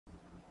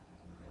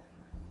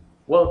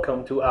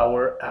Welcome to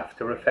our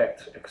After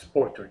Effects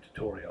Exporter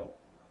tutorial.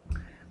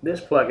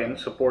 This plugin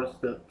supports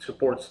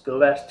the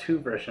last two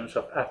versions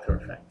of After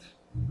Effects.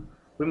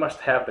 We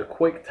must have the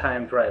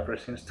QuickTime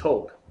drivers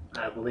installed.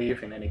 I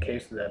believe in any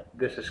case that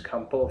this is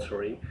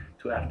compulsory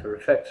to After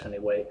Effects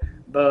anyway,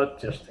 but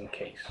just in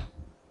case.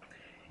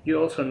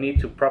 You also need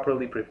to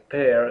properly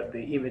prepare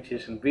the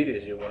images and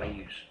videos you want to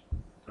use.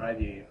 Right?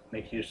 You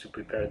make use to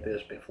prepare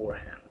this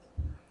beforehand.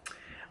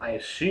 I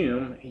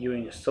assume you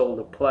install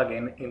the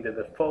plugin in the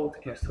default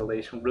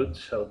installation route,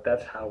 so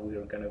that's how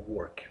we're going to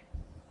work.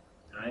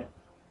 Right?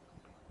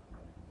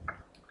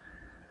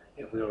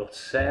 If we're all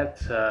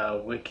set,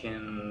 we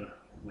can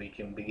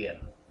begin.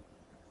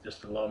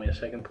 Just allow me a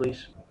second,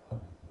 please.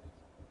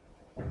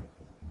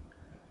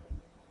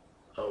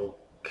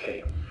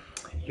 Okay.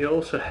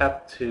 You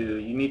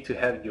need to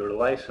have your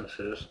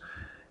licenses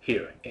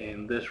here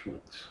in this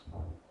route.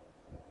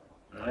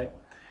 All right.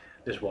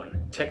 This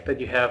one. Check that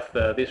you have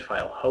this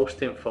file,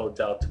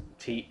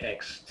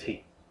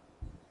 hostinfo.txt.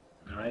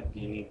 All right.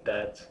 You need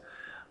that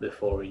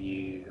before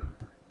you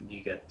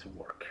get to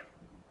work.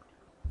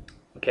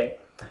 Okay.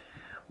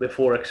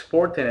 Before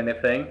exporting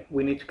anything,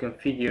 we need to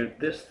configure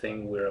this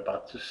thing we're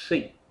about to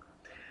see.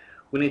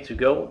 We need to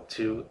go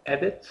to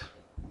Edit,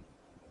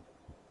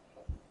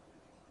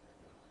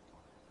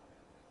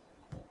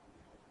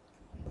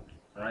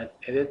 right?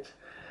 Edit,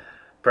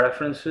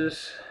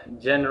 Preferences,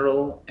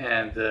 General,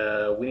 and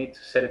we need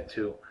to set it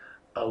to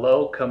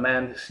allow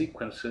command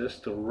sequences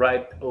to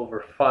write over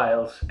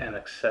files and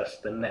access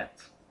the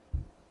net.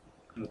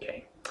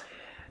 Okay.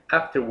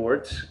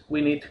 Afterwards,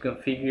 we need to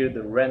configure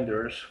the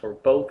renders for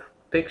both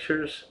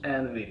pictures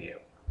and video.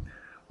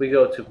 We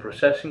go to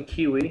Processing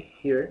QE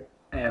here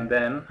and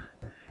then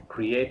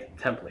Create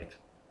Template,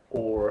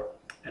 or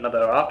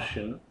another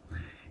option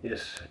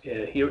is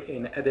here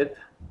in Edit,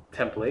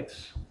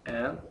 Templates,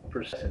 and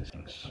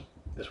Processings.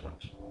 This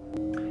one's.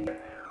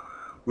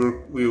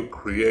 We'll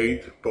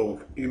create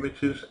both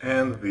images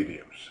and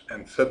videos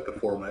and set the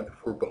format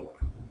for both.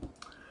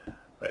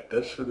 Right,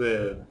 that's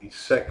the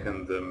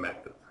second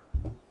method.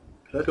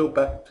 Let's go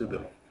back to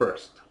the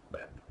first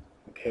method.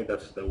 Okay,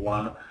 that's the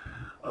one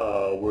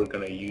we're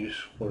going to use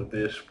for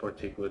this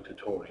particular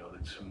tutorial.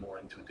 It's more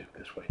intuitive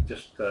this way.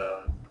 Just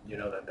you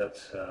know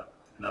that's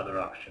another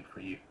option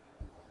for you.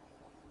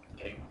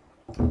 Okay.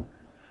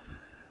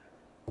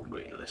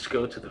 Great. Let's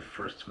go to the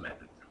first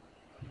method.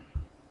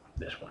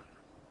 This one.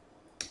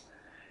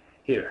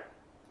 Here,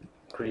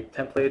 create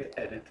template,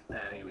 edit,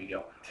 and here we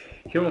go.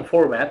 Here on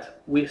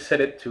format, we set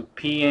it to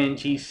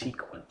PNG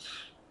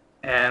sequence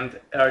and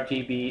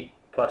RGB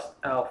plus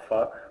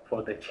alpha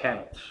for the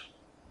channels.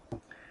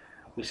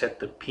 We set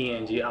the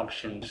PNG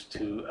options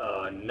to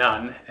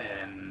none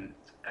and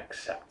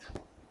accept.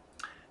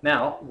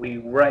 Now we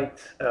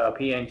write a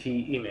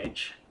PNG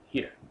image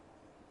here.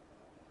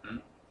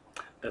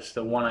 That's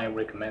the one I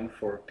recommend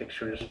for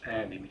pictures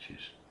and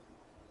images.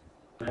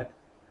 Right?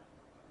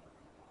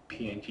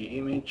 PNG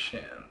image,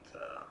 and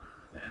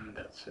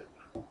that's it.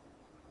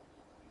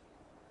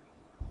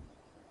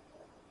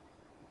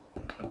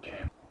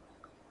 Okay.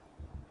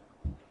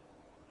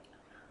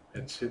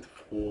 That's it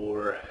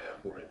for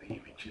the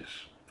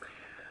images.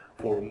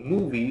 For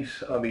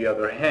movies, on the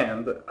other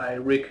hand, I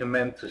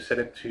recommend to set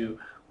it to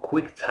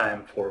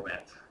QuickTime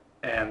format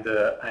and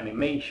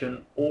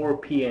animation or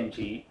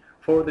PNG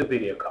for the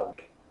video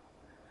codec.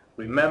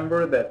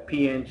 Remember that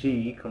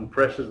PNG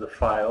compresses the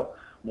file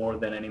more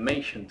than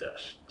animation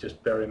does.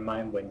 Just bear in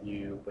mind when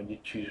you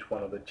choose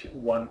one of the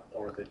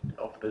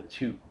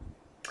two.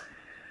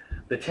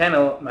 The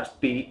channel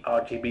must be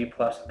RGB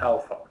plus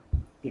alpha.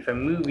 If a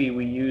movie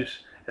we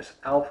use as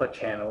alpha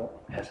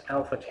channel,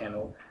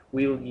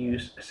 we'll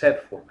use Z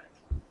format.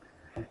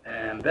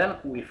 And then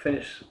we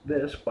finish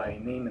this by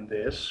naming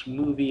this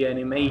movie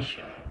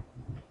animation.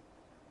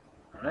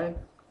 Alright?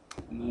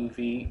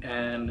 Movie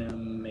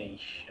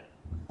animation.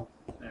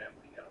 There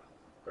we go.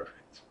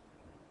 Perfect.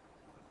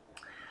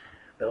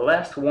 The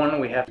last one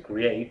we have to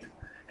create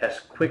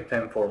has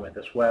QuickTime format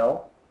as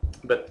well,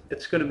 but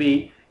it's going to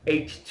be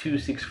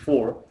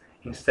H.264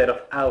 instead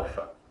of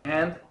alpha.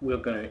 And we're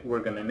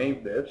gonna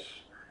name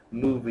this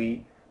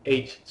movie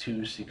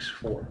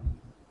H.264.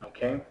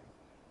 Okay.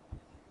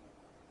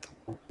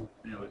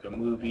 There we go.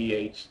 Movie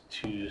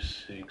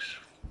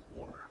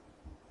H.264.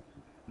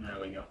 There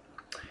we go.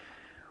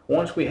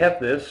 Once we have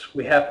this,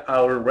 we have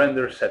our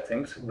render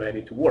settings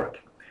ready to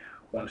work.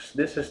 Once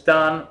this is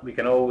done, we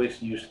can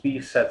always use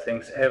these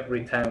settings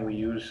every time we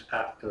use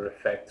After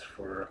Effects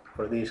for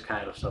this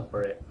kind of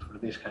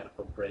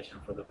operation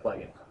for the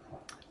plugin.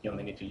 You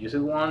only need to use it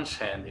once,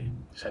 and the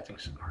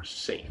settings are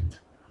saved.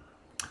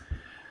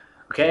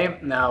 Okay,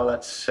 now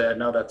that's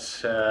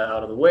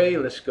out of the way.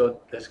 Let's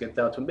get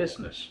down to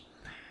business.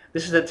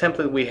 This is the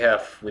template we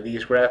have with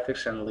these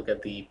graphics, and look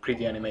at the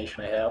pretty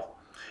animation I have.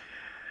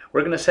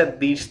 We're going to set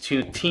these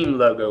two team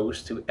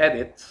logos to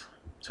edit,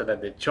 so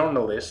that the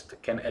journalist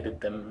can edit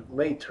them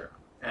later.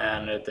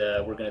 And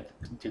we're going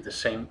to do the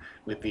same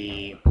with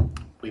the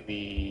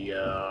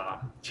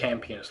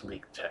Champions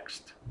League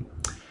text.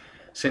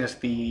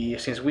 Since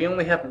we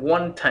only have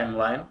one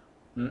timeline,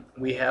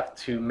 we have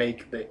to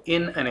make the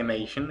in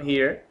animation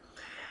here,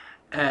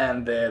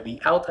 and the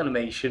out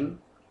animation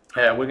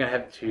we're gonna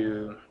have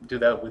to do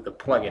that with the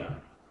plugin,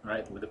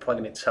 right? With the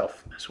plugin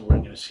itself. That's what we're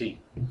gonna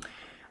see.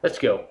 Let's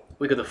go.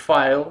 We go to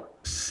File,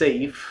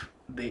 Save,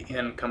 the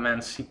in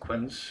command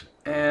sequence,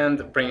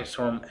 and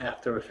Brainstorm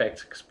After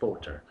Effects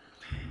Exporter.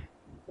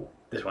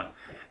 This one.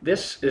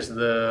 This is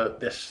the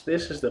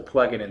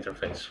plugin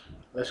interface.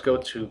 Let's go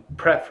to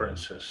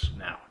Preferences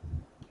now.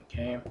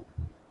 Okay.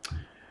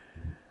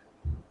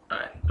 All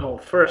right. Oh,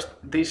 first,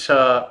 this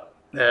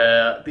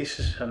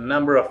is a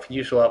number of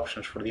usual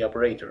options for the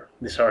operator.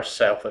 These are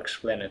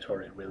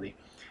self-explanatory, really.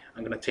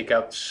 I'm gonna take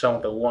out some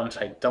of the ones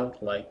I don't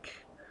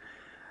like.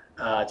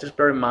 Just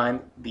bear in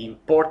mind, the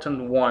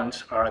important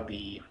ones are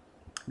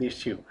these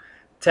two.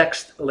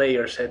 Text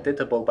layers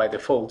editable by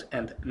default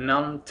and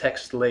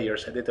non-text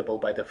layers editable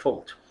by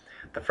default.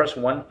 The first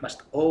one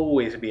must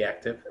always be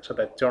active so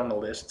that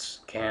journalists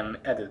can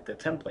edit the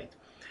template.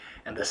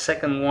 And the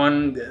second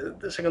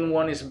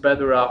one is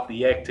better off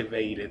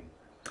deactivated,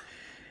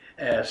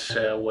 as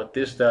what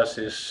this does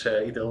is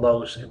it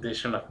allows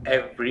addition of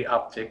every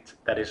object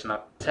that is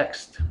not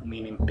text,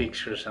 meaning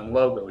pictures and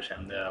logos,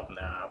 and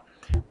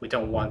we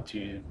don't want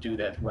to do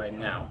that right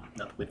now,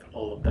 not with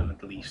all of them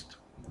at least.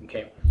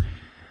 Okay,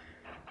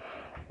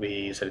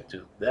 we set it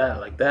to that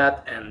like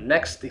that, and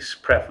next is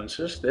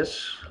preferences.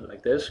 This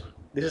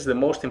is the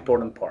most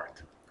important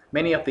part.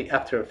 Many of the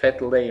After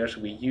Effects layers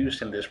we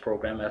use in this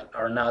program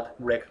are not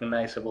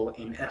recognizable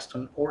in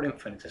Aston or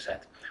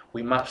InfinitySet.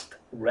 We must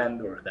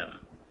render them.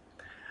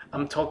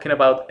 I'm talking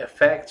about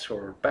effects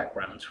or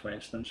backgrounds, for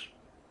instance.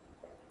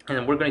 And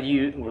what we're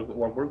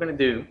gonna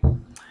do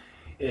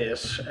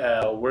is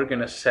we're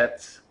gonna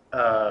set.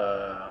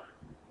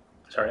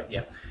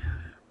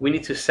 We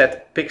need to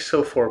set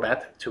pixel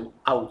format to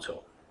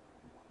auto.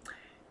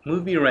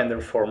 Movie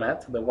render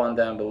format, the one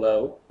down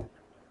below.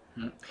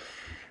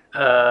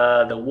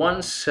 The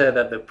ones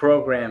that the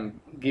program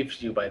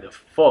gives you by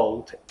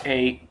default,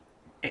 IFF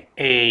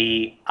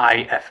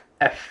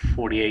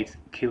 48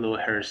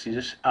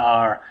 kilohertz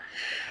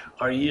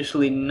are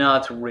usually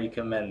not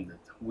recommended.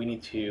 We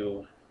need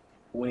to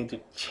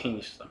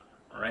change them.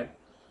 All right.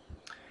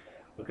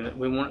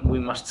 We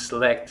must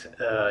select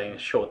in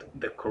short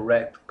the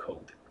correct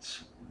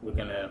codecs. We're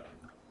gonna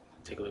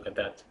take a look at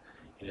that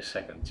in a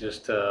second.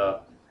 Just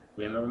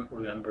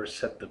remember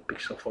set the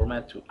pixel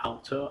format to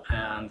auto,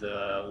 and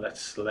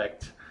let's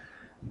select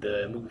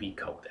the movie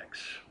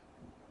codecs.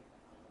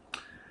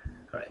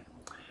 All right.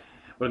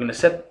 We're going to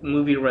set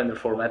movie render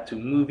format to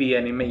movie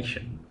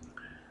animation.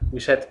 We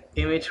set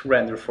image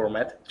render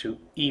format to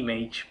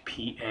image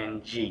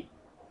PNG.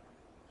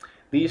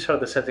 These are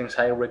the settings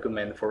I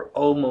recommend for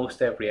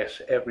almost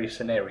every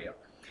scenario.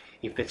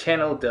 If the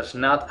channel does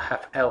not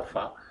have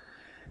alpha,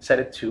 set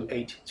it to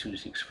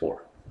H264.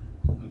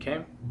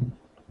 Okay?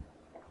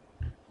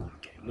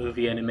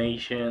 Movie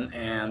animation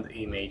and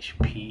image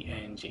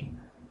PNG.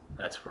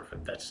 That's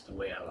perfect. That's the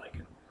way I like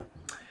it.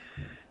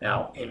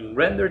 Now, in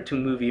render to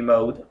movie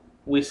mode,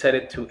 we set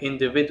it to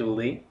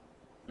individually.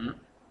 All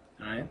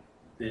right,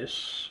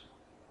 this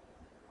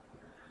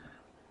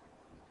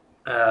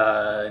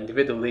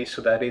individually,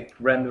 so that it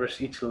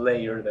renders each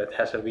layer that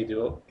has a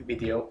video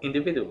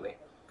individually.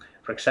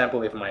 For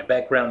example, if my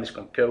background is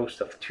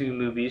composed of 2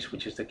 movies,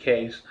 which is the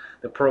case,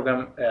 the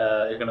program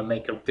is going to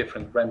make a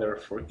different render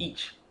for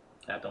each.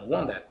 I don't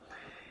want that.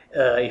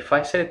 If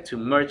I set it to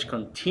merge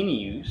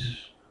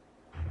continuous,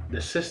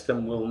 the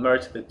system will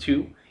merge the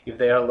two if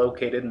they are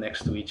located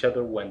next to each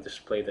other when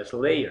displayed as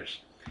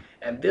layers.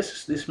 And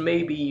this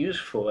may be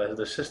useful, as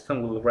the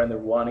system will render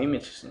 1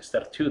 image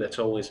instead of 2. That's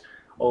always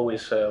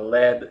less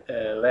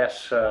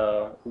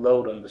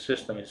load on the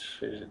system.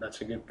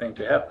 That's a good thing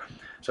to have.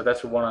 So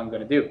that's what I'm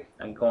going to do.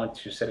 I'm going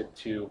to set it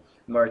to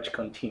merge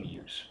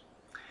continuous.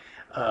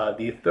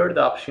 The third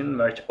option,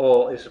 merge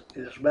all, is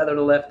better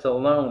left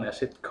alone,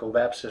 as it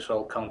collapses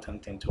all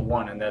content into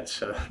one, and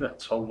that's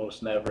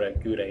almost never a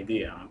good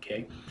idea.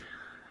 Okay,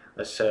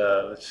 let's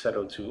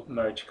settle to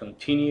merge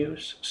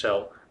continuous.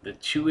 So the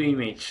 2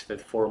 images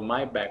that form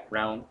my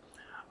background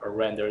are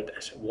rendered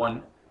as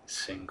one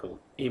single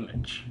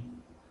image.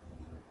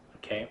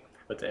 Okay,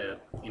 but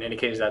in any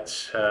case,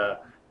 that's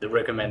the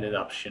recommended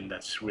option.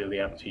 That's really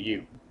up to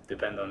you.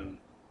 Depends on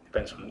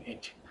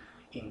each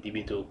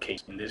individual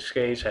case. In this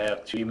case, I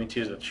have 2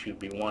 images. That should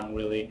be 1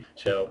 really.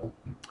 So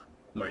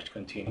merge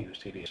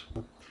continuous it is.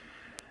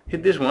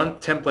 Hit this one,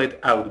 template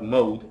out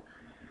mode.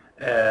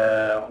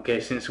 Okay,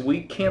 since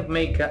we can't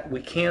make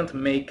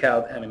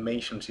out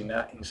animations in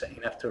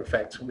After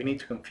Effects, we need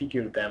to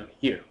configure them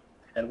here,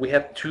 and we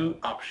have 2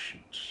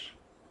 options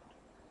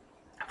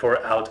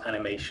for out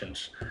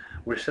animations.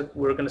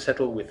 We're going to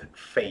settle with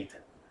fade.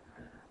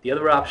 The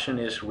other option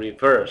is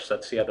reverse.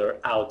 That's the other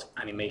out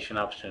animation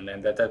option,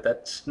 and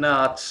that's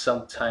not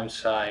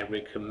sometimes I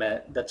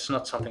recommend. That's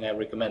not something I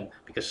recommend,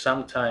 because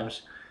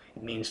sometimes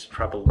it means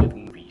trouble with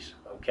movies.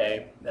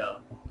 Okay,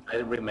 no, I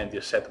recommend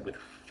you set with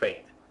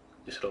fade.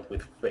 You settle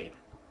with fade.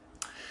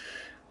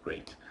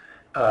 Great.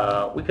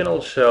 We can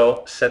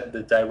also set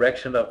the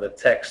direction of the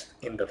text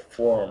in the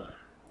form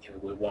if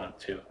we want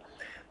to.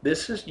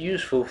 This is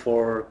useful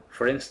for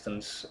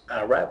instance,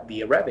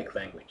 the Arabic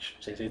language,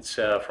 since it's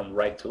from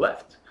right to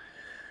left,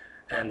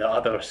 and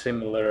other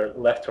similar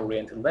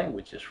left-oriented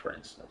languages, for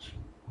instance.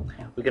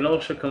 We can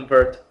also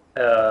convert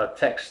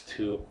text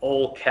to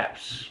all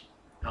caps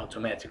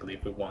automatically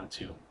if we want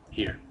to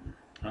here.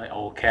 Right?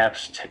 All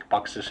caps, check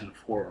boxes, and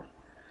form.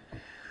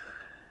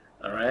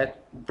 All right.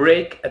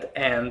 Break at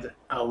end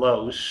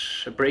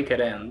allows break at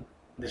end.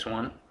 This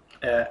one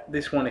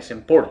is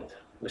important.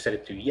 We set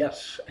it to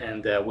yes,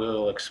 and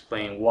we'll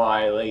explain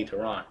why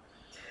later on.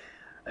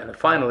 And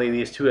finally,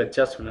 these two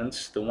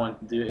adjustments, the one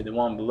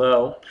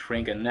below,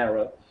 shrink and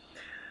narrow,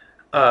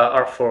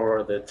 are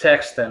for the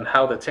text and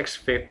how the text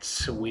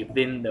fits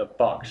within the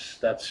box.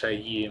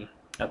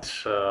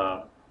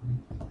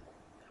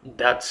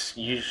 That's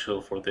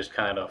useful for this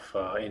kind of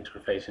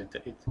interfaces.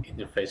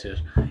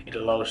 It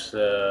allows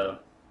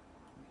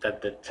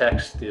that the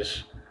text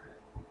is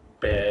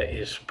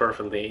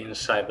perfectly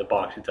inside the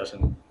box. It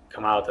doesn't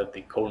come out at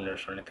the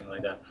corners or anything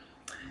like that.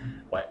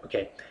 Right,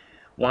 okay.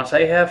 Once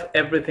I have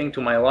everything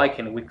to my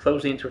liking, we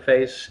close the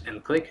interface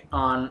and click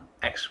on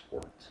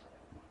Export.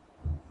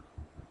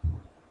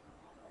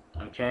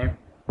 Okay.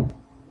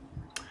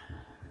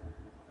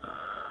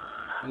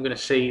 I'm gonna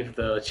save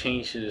the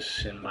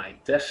changes in my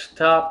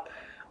desktop,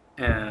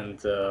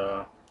 and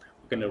we're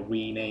gonna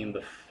rename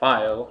the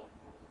file.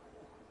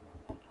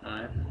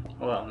 Alright.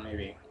 Well,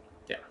 maybe,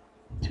 yeah,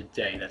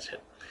 today, that's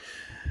it.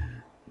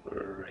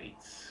 Great.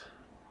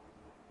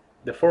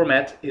 The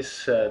format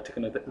is, take a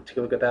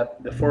look at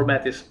that. The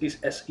format is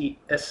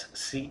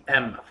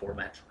SCM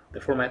format.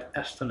 The format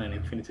Aston and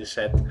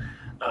InfinitySet,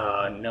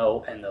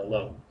 no and a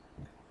low.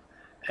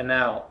 And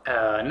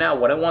now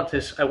what I want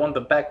is, I want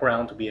the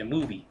background to be a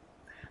movie.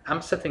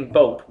 I'm setting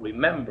both.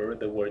 Remember,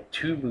 there were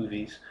two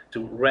movies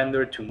to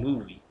render to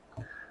movie.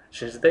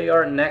 Since they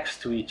are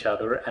next to each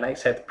other, and I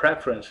set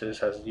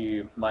preferences, as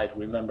you might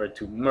remember,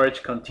 to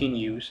merge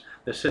continues,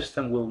 the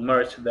system will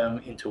merge them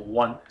into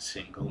one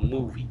single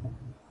movie.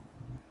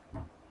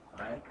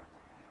 Right.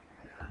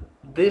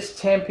 This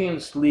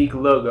Champions League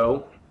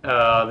logo,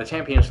 the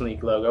Champions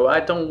League logo, I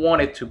don't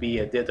want it to be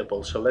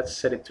editable, so let's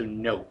set it to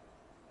no.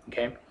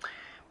 Okay.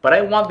 But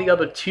I want the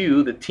other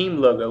two, the team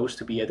logos,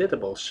 to be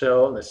editable,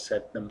 so let's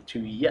set them to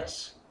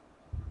yes.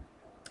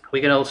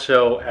 We can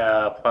also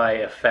apply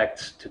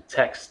effects to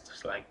text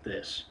like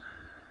this.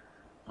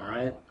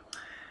 Alright.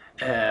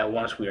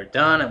 Once we are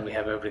done and we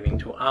have everything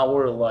to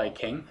our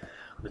liking,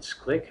 let's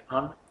click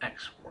on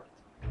Export.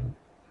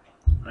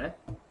 Alright.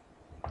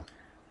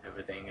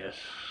 Everything is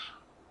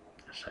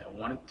as I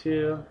want it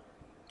to.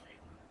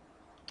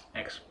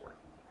 Export.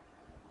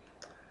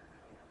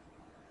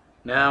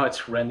 Now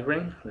it's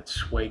rendering.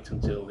 Let's wait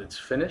until it's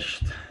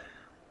finished.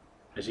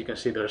 As you can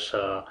see, there's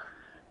a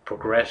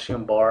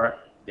progression bar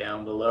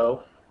down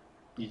below.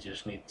 You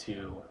just need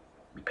to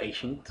be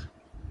patient.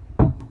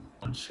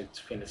 Once it's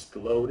finished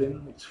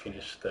loading, it's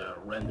finished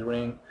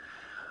rendering,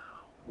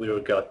 we're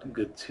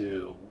good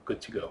to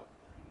go.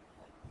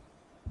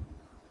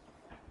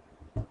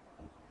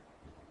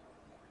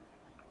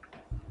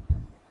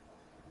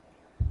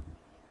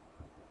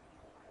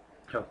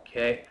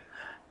 Okay.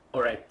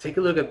 Alright, take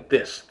a look at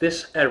this.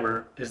 This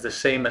error is the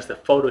same as the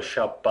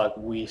Photoshop bug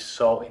we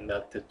saw in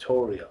that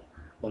tutorial.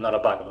 Well, not a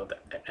bug,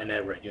 but an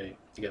error. You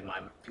get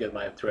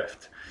my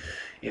drift.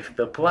 If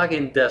the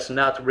plugin does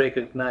not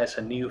recognize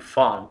a new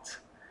font,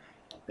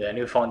 the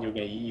new font you're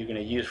gonna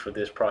use for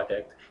this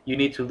project, you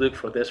need to look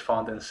for this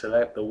font and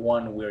select the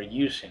one we're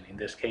using. In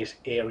this case,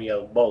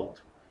 Arial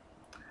Bold.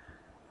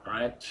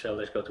 Alright, so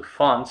let's go to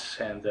Fonts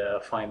and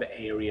find the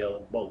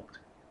Arial Bold.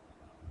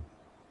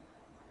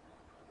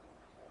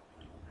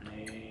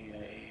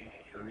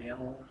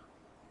 Arial.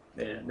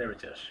 There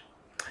it is.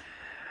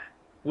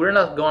 We're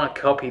not going to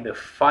copy the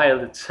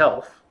file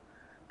itself,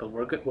 but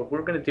what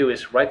we're going to do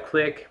is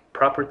right-click,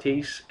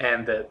 Properties,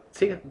 and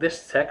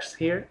this text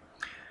here,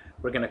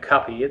 we're going to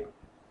copy it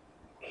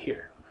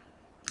here.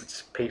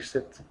 Let's paste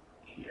it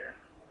here.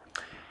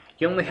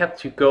 You only have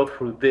to go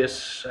through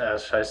this,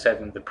 as I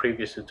said in the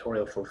previous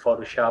tutorial for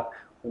Photoshop,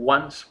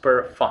 once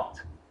per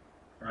font.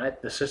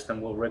 Right? The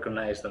system will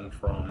recognize them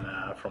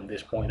from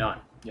this point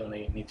on. You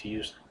only need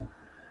to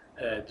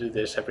do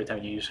this every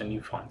time you use a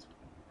new font.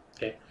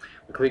 Okay,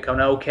 we click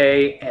on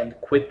OK and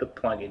quit the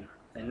plugin.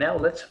 And now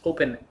let's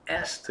open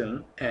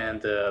Aston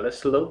and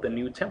let's load the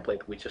new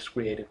template we just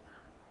created.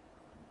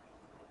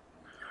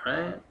 All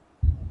right.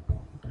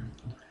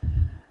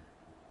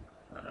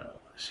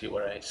 Let's see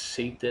where I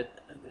saved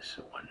it. This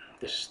one.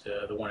 This is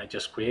the one I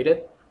just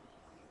created.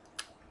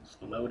 It's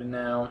loading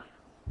now.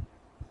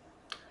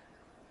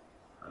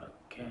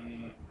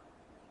 Okay,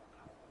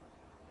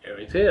 here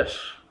it is.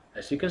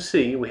 As you can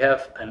see, we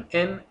have an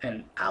in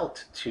and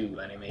out to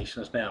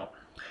animations now.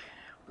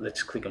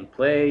 Let's click on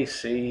play.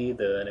 See,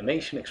 the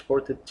animation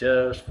exported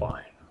just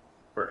fine.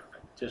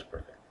 Perfect, just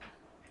perfect.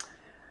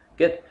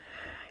 Good.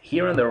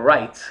 Here on the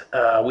right,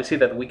 we see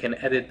that we can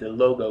edit the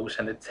logos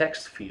and the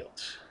text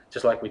fields,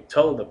 just like we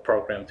told the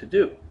program to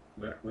do.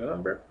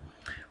 remember?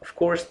 Of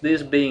course,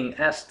 this being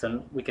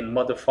Aston, we can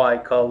modify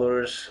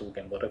colors, we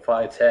can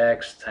modify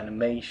text,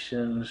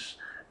 animations,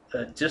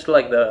 just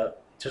like the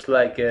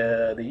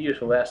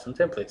usual Aston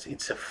templates.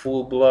 It's a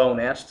full-blown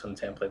Aston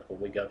template what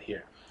we got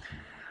here.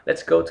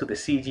 Let's go to the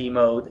CG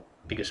mode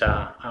because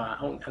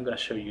I'm gonna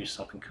show you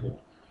something cool.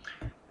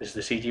 This is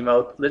the CG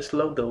mode. Let's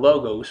load the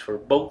logos for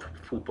both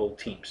football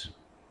teams.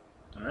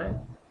 All right.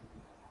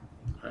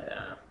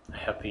 I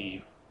have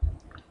the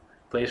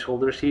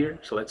placeholders here,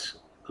 so let's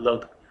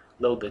load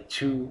the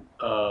two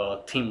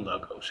team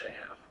logos I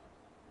have.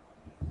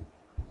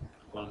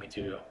 Allow me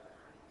to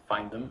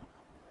find them.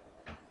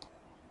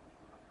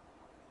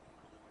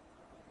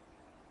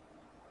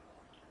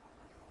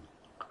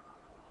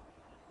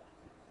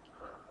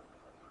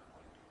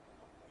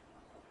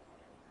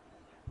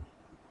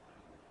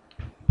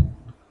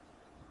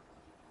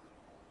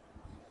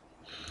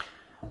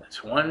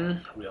 That's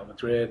one, Real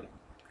Madrid,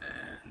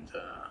 and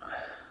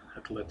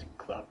Athletic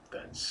Club.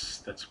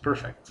 That's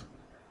perfect.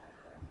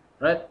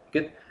 Right,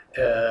 good.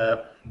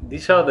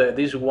 This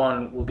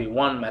one will be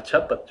one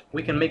matchup, but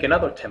we can make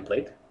another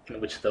template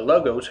in which the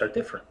logos are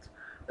different,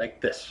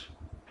 like this.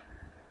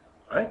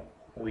 All right,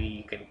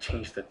 we can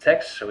change the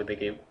text so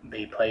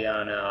they play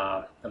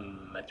on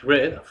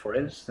Madrid, for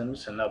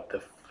instance, and not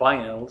the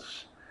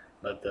finals,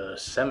 but the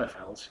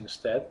semifinals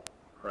instead.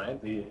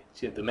 Right,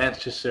 the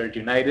Manchester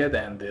United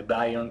and the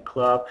Bayern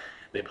club,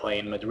 they play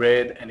in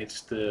Madrid, and it's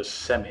the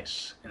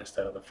semis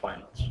instead of the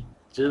finals.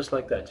 Just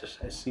like that, just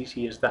as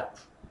easy as that.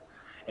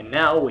 And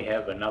now we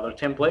have another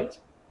template,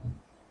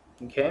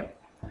 okay,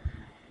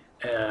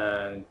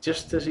 and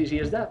just as easy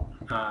as that,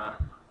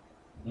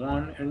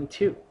 1 and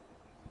 2.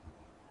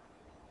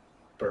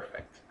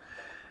 Perfect.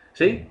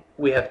 See,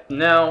 we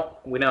now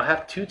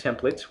have two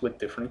templates with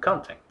different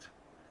content.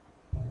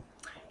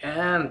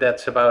 And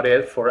that's about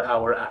it for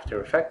our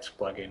After Effects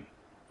plugin,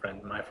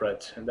 my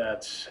friends. And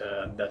that's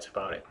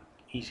about it.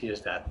 Easy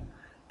as that.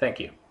 Thank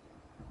you.